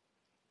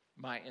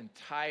 My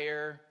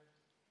entire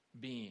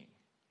being.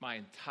 My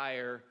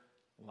entire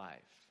life.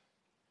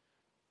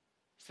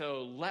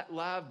 So let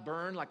love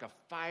burn like a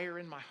fire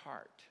in my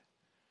heart.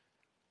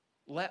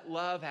 Let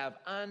love have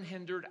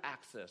unhindered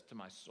access to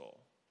my soul.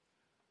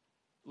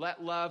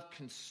 Let love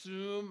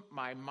consume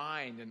my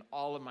mind and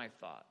all of my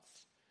thoughts.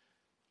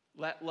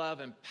 Let love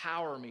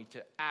empower me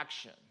to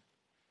action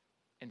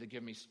and to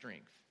give me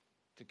strength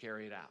to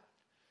carry it out.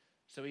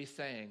 So he's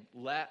saying,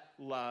 let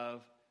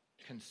love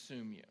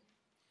consume you.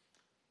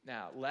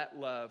 Now, let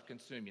love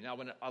consume you. Now,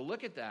 when I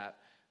look at that,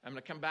 I'm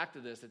going to come back to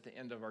this at the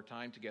end of our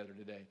time together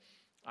today.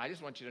 I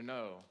just want you to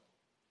know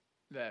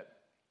that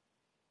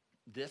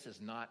this is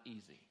not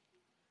easy.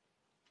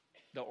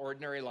 The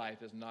ordinary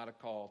life is not a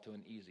call to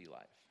an easy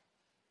life.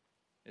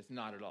 It's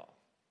not at all.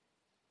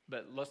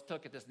 But let's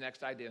look at this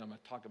next idea, and I'm going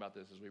to talk about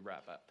this as we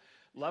wrap up.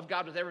 Love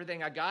God with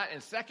everything I got,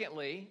 and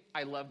secondly,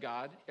 I love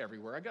God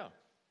everywhere I go.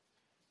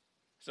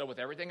 So with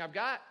everything I've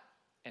got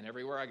and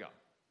everywhere I go.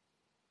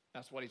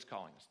 That's what he's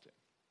calling us to.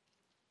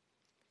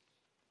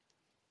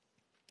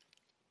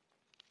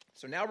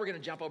 So now we're going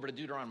to jump over to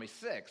Deuteronomy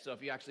 6. So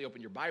if you actually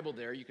open your Bible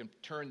there, you can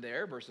turn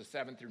there, verses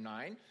 7 through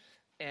 9.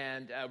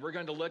 And we're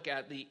going to look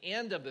at the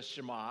end of the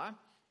Shema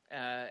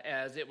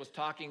as it was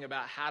talking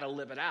about how to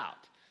live it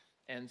out.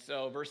 And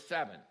so verse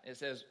 7, it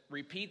says,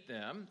 repeat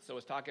them. So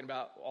it's talking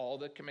about all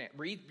the commands.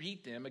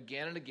 Repeat them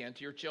again and again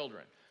to your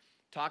children.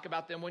 Talk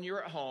about them when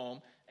you're at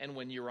home and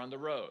when you're on the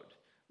road,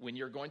 when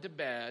you're going to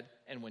bed,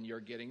 and when you're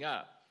getting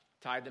up.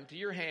 Tie them to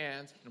your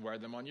hands and wear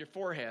them on your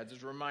foreheads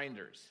as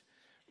reminders.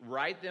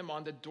 Write them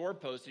on the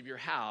doorposts of your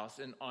house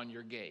and on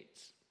your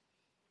gates.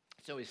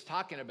 So he's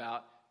talking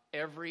about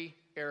every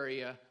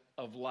area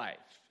of life.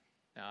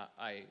 Now,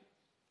 I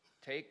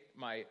take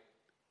my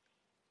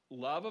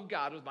love of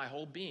God with my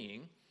whole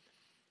being,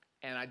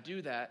 and I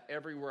do that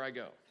everywhere I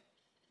go.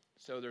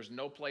 So there's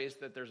no place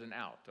that there's an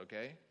out,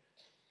 okay?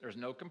 There's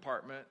no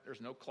compartment.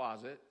 There's no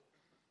closet.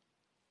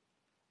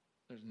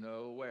 There's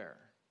nowhere.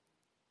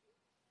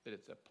 But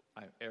it's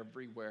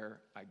everywhere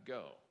I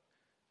go,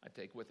 I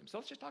take with him. So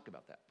let's just talk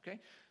about that, okay?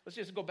 Let's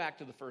just go back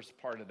to the first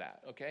part of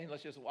that, okay? I'm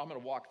going to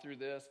walk through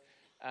this.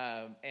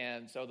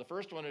 And so the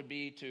first one would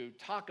be to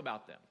talk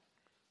about them.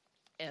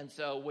 And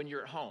so when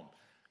you're at home.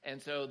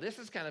 And so this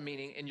is kind of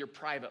meaning in your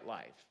private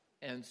life.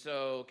 And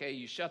so, okay,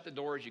 you shut the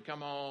doors, you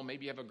come home,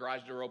 maybe you have a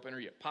garage door open or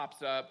it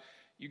pops up,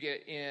 you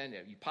get in,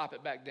 you pop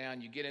it back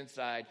down, you get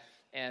inside,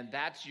 and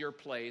that's your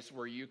place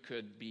where you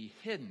could be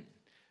hidden.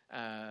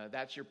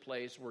 That's your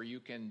place where you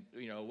can,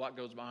 what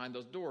goes behind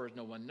those doors,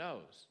 no one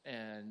knows.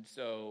 And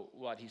so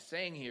what he's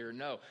saying here,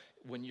 no,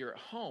 when you're at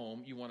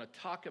home, you want to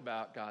talk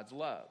about God's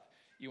love.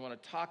 You want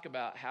to talk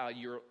about how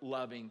you're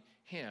loving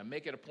him.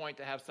 Make it a point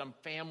to have some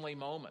family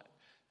moment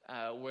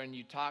when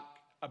you talk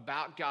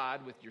about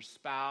God with your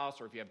spouse,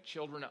 or if you have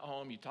children at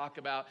home, you talk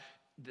about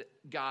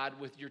God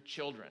with your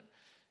children.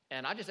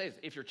 And I just say,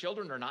 if your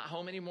children are not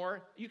home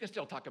anymore, you can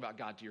still talk about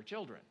God to your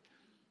children.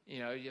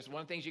 Just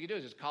one of the things you can do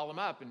is just call them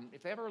up. And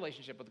if they have a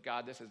relationship with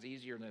God, this is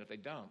easier than if they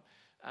don't.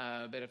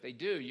 But if they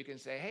do, you can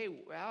say, hey,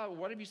 well,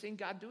 what have you seen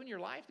God do in your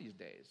life these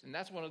days? And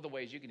that's one of the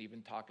ways you can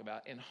even talk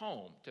about in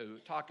home, to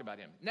talk about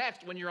him.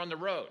 Next, when you're on the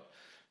road.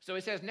 So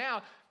he says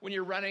now, when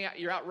you're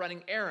out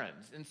running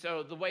errands. And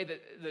so the way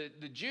that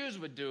the Jews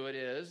would do it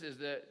is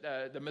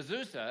that the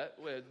mezuzah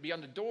would be on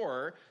the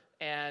door,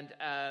 and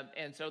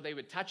so they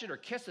would touch it or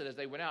kiss it as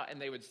they went out,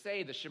 and they would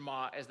say the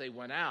Shema as they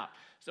went out.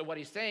 So what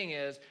he's saying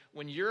is,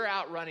 when you're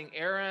out running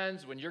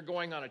errands, when you're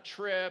going on a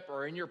trip,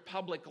 or in your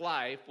public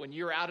life, when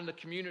you're out in the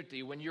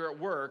community, when you're at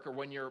work, or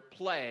when you're at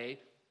play,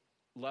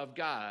 love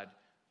God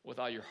with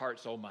all your heart,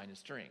 soul, mind, and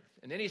strength.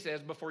 And then he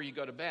says, before you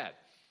go to bed.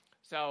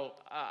 So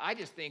I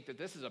just think that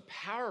this is a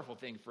powerful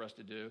thing for us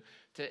to do,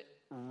 to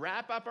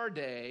wrap up our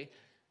day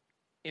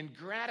in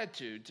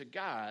gratitude to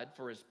God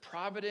for his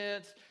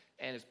providence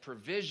and his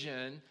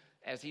provision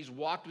as he's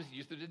walked with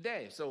you through the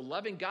day. So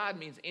loving God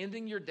means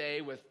ending your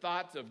day with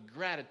thoughts of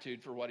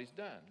gratitude for what he's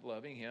done,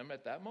 loving him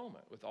at that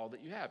moment with all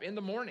that you have in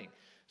the morning.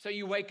 So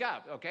you wake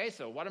up, okay?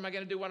 So what am I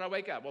going to do when I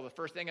wake up? Well, the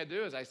first thing I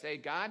do is I say,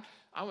 God,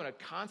 I want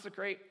to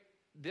consecrate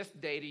this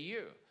day to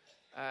you.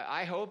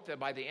 I hope that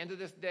by the end of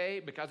this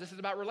day, because this is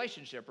about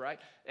relationship, right?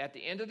 At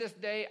the end of this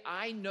day,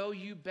 I know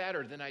you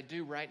better than I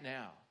do right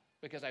now,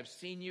 because I've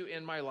seen you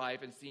in my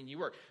life and seen you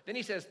work. Then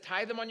he says,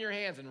 tie them on your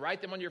hands and write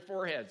them on your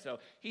forehead. So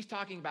he's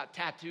talking about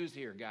tattoos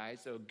here, guys.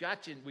 So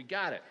gotcha, we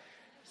got it.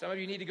 Some of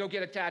you need to go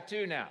get a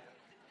tattoo now.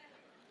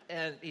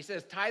 And he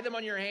says, tie them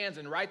on your hands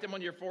and write them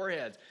on your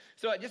foreheads.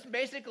 So it just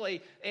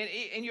basically,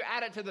 and you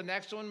add it to the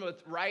next one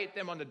with write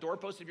them on the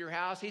doorposts of your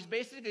house. He's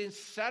basically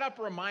set up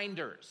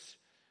reminders.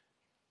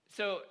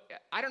 So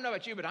I don't know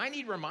about you, but I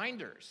need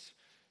reminders.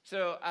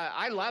 So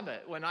I love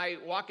it when I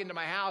walk into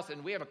my house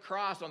and we have a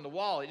cross on the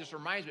wall. It just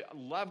reminds me, I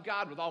love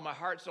God with all my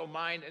heart, soul,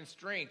 mind, and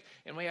strength.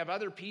 And we have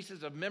other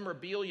pieces of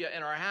memorabilia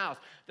in our house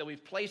that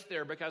we've placed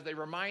there because they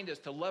remind us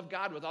to love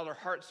God with all our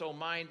heart, soul,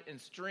 mind, and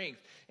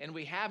strength. And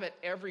we have it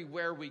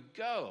everywhere we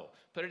go.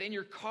 Put it in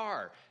your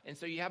car. And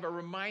so you have a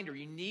reminder.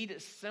 You need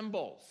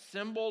symbols.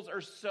 Symbols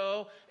are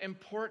so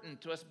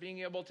important to us being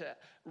able to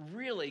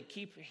really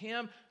keep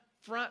him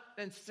front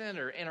and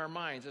center in our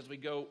minds as we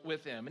go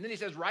with him. And then he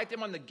says, write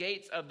them on the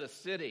gates of the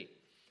city.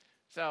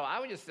 So I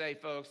would just say,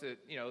 folks, that,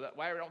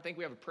 why I don't think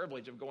we have a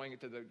privilege of going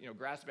into the,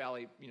 Grass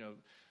Valley,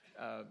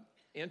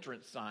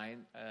 entrance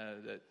sign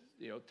that,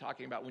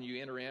 talking about when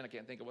you enter in. I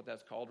can't think of what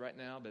that's called right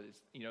now, but it's,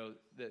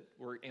 that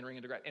we're entering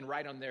into grass. And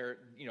right on there,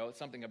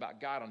 something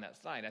about God on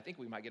that sign. I think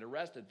we might get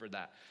arrested for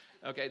that.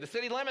 Okay, the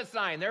city limit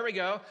sign, there we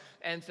go.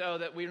 And so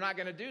that we're not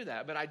going to do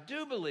that. But I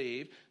do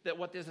believe that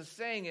what this is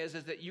saying is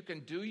that you can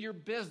do your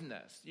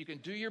business. You can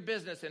do your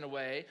business in a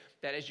way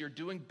that as you're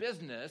doing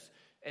business,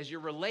 as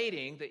you're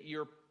relating, that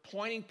you're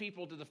pointing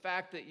people to the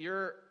fact that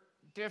you're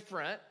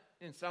different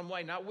in some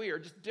way, not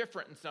weird, just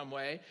different in some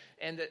way,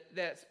 and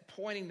that's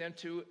pointing them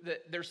to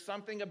that there's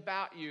something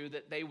about you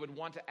that they would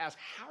want to ask,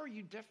 how are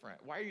you different?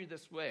 Why are you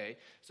this way?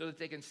 So that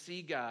they can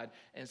see God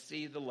and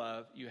see the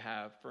love you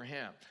have for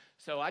him.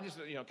 So I just,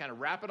 kind of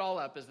wrap it all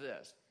up as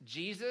this.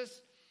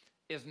 Jesus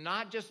is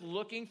not just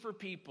looking for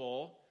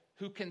people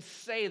who can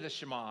say the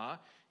Shema.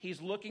 He's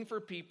looking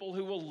for people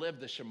who will live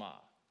the Shema,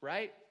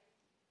 right?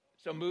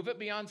 So move it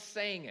beyond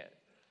saying it.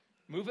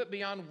 Move it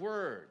beyond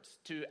words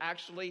to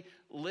actually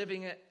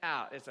living it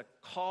out. It's a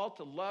call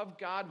to love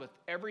God with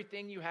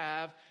everything you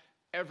have,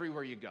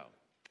 everywhere you go.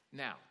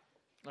 Now,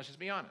 let's just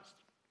be honest.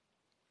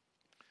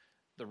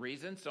 The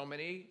reason so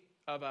many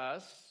of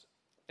us,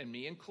 and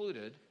me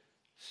included,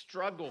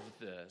 struggle with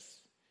this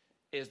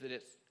is that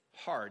it's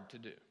hard to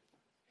do.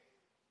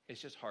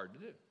 It's just hard to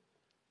do.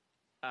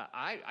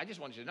 I just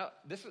want you to know,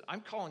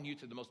 I'm calling you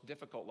to the most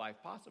difficult life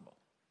possible.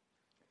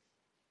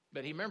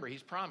 But remember,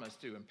 he's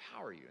promised to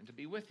empower you and to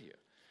be with you.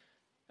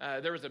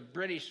 There was a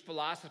British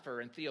philosopher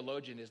and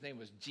theologian. His name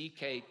was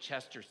G.K.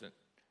 Chesterton.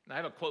 And I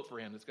have a quote for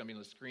him that's going to be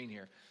on the screen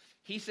here.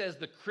 He says,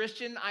 "The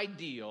Christian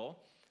ideal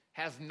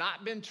has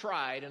not been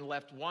tried and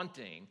left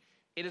wanting.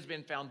 It has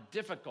been found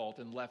difficult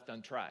and left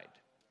untried."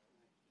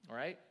 All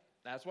right?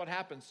 That's what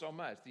happens so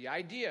much. The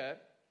idea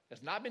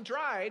has not been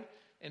tried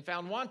and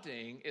found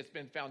wanting. It's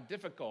been found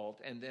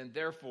difficult and then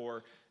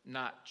therefore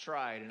not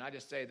tried. And I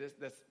just say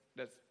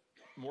that's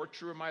more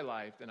true in my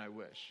life than I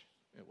wish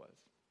it was.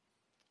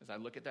 As I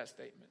look at that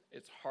statement,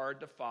 it's hard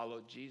to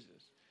follow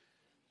Jesus.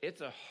 It's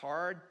a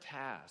hard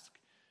task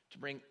to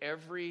bring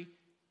every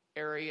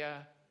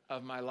area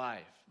of my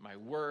life, my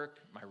work,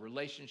 my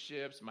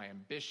relationships, my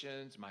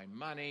ambitions, my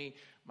money,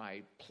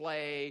 my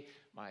play,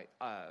 my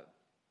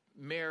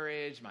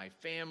marriage, my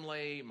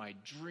family, my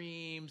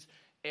dreams,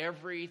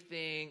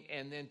 everything,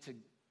 and then to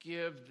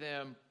give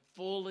them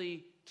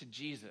fully to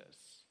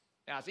Jesus.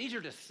 Now, it's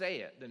easier to say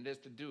it than it is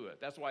to do it.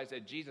 That's why I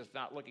said Jesus is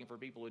not looking for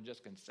people who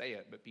just can say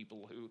it, but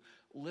people who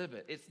live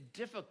it. It's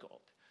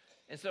difficult.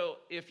 And so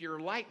if you're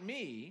like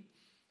me,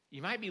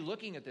 you might be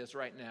looking at this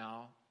right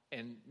now,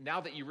 and now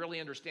that you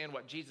really understand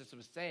what Jesus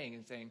was saying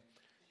and saying,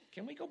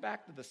 can we go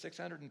back to the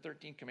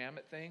 613th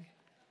commandment thing?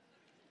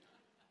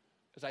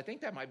 Because I think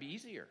that might be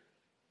easier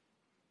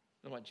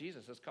than what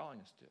Jesus is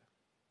calling us to.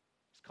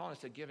 He's calling us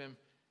to give him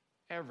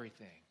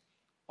everything.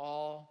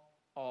 All,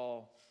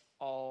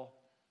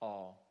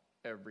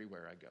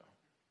 everywhere I go.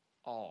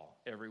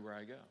 All, everywhere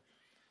I go.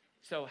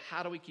 So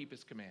how do we keep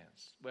his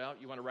commands? Well,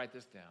 you want to write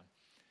this down.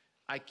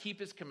 I keep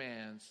his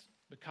commands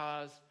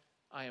because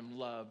I am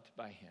loved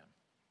by him.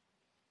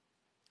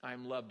 I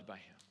am loved by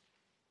him.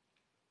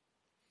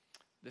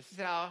 This is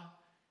how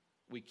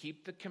we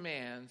keep the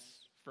commands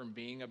from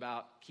being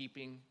about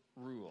keeping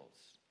rules.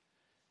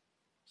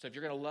 So if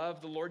you're going to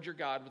love the Lord your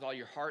God with all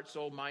your heart,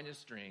 soul, mind, and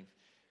strength,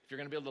 if you're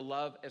going to be able to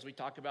love, as we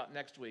talk about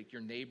next week,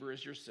 your neighbor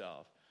as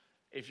yourself,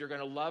 if you're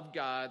going to love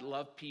God,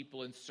 love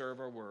people, and serve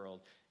our world,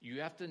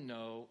 you have to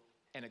know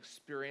and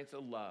experience a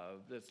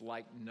love that's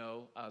like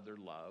no other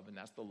love, and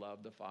that's the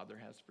love the Father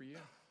has for you.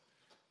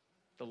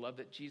 The love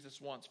that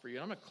Jesus wants for you.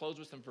 And I'm going to close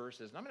with some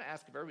verses, and I'm going to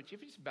ask if everybody,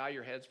 if you just bow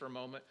your heads for a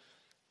moment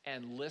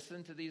and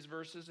listen to these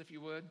verses, if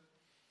you would.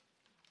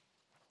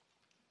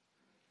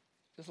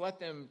 Just let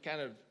them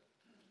kind of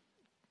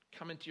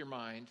come into your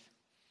mind.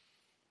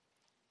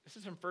 This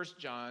is from 1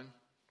 John.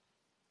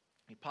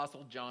 The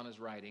Apostle John is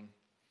writing.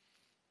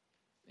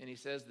 And he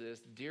says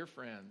this, "Dear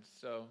friends,"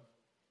 so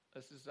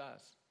this is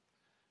us,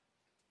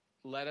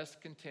 "let us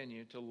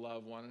continue to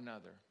love one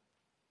another.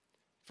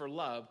 For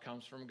love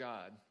comes from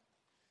God.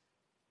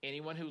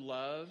 Anyone who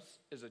loves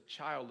is a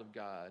child of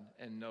God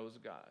and knows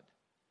God.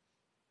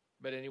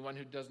 But anyone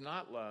who does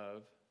not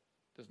love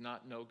does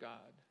not know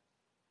God.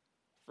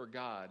 For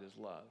God is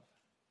love.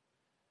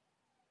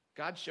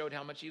 God showed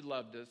how much he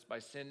loved us by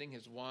sending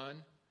his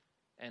one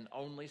and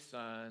only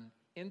Son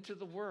into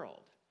the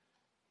world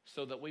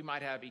so that we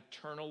might have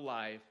eternal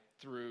life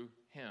through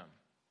him.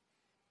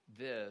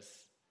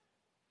 This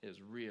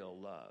is real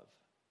love.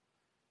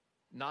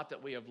 Not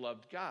that we have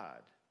loved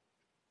God,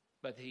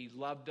 but he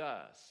loved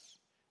us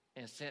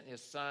and sent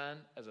his Son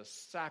as a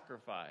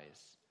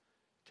sacrifice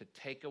to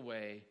take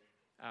away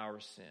our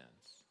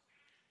sins.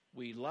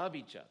 We love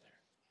each other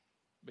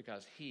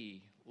because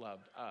he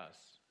loved us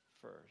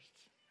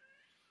first."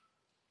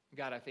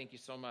 God, I thank you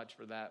so much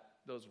for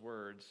those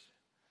words.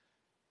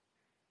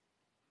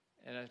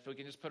 And if we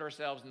can just put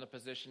ourselves in the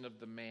position of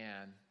the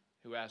man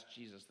who asked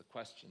Jesus the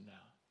question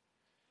now.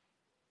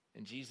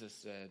 And Jesus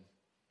said,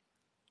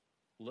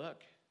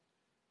 "Look,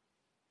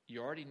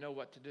 you already know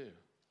what to do.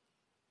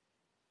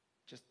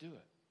 Just do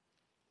it.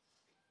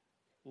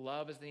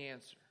 Love is the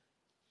answer.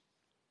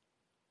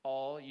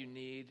 All you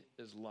need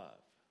is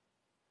love.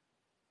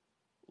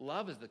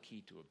 Love is the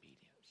key to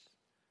obedience.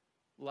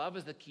 Love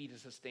is the key to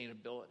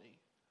sustainability.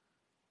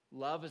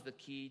 Love is the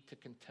key to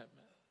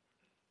contentment.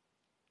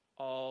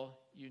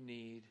 All you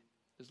need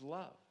is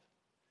love.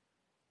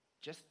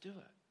 Just do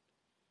it.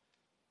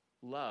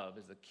 Love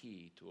is the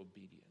key to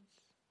obedience."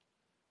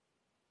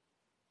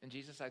 And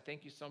Jesus, I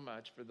thank you so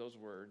much for those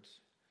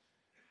words.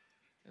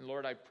 And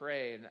Lord, I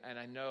pray, and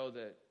I know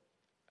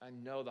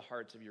the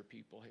hearts of your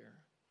people here.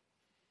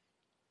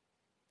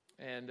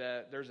 And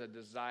there's a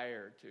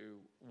desire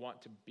to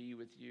want to be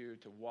with you,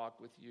 to walk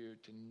with you,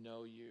 to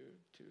know you,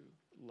 to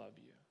love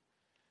you.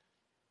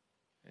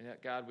 And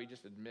yet, God, we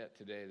just admit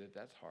today that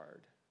that's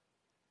hard.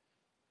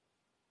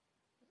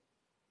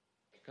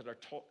 Because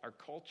our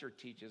culture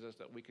teaches us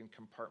that we can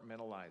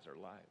compartmentalize our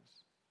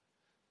lives.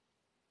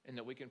 And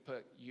that we can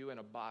put you in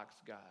a box,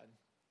 God.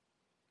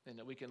 And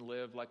that we can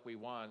live like we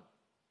want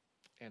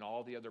in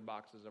all the other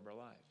boxes of our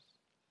lives.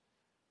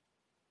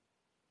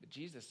 But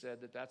Jesus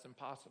said that that's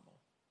impossible.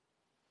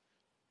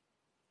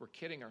 We're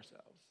kidding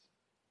ourselves.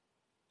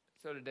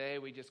 So today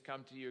we just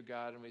come to you,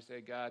 God, and we say,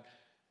 God,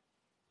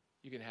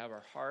 you can have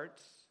our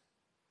hearts.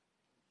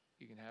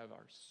 You can have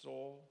our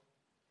soul.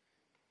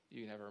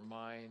 You can have our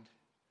mind,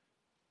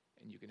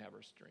 and you can have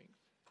our strength.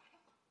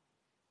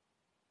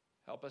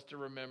 Help us to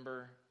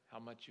remember how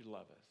much you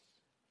love us.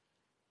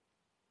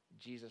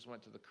 Jesus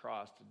went to the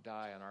cross to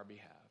die on our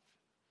behalf,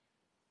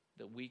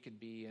 that we could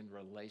be in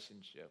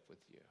relationship with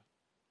you.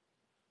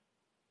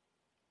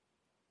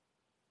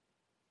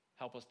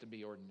 Help us to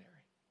be ordinary.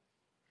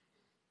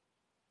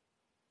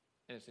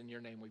 And it's in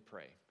your name we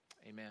pray.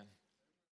 Amen.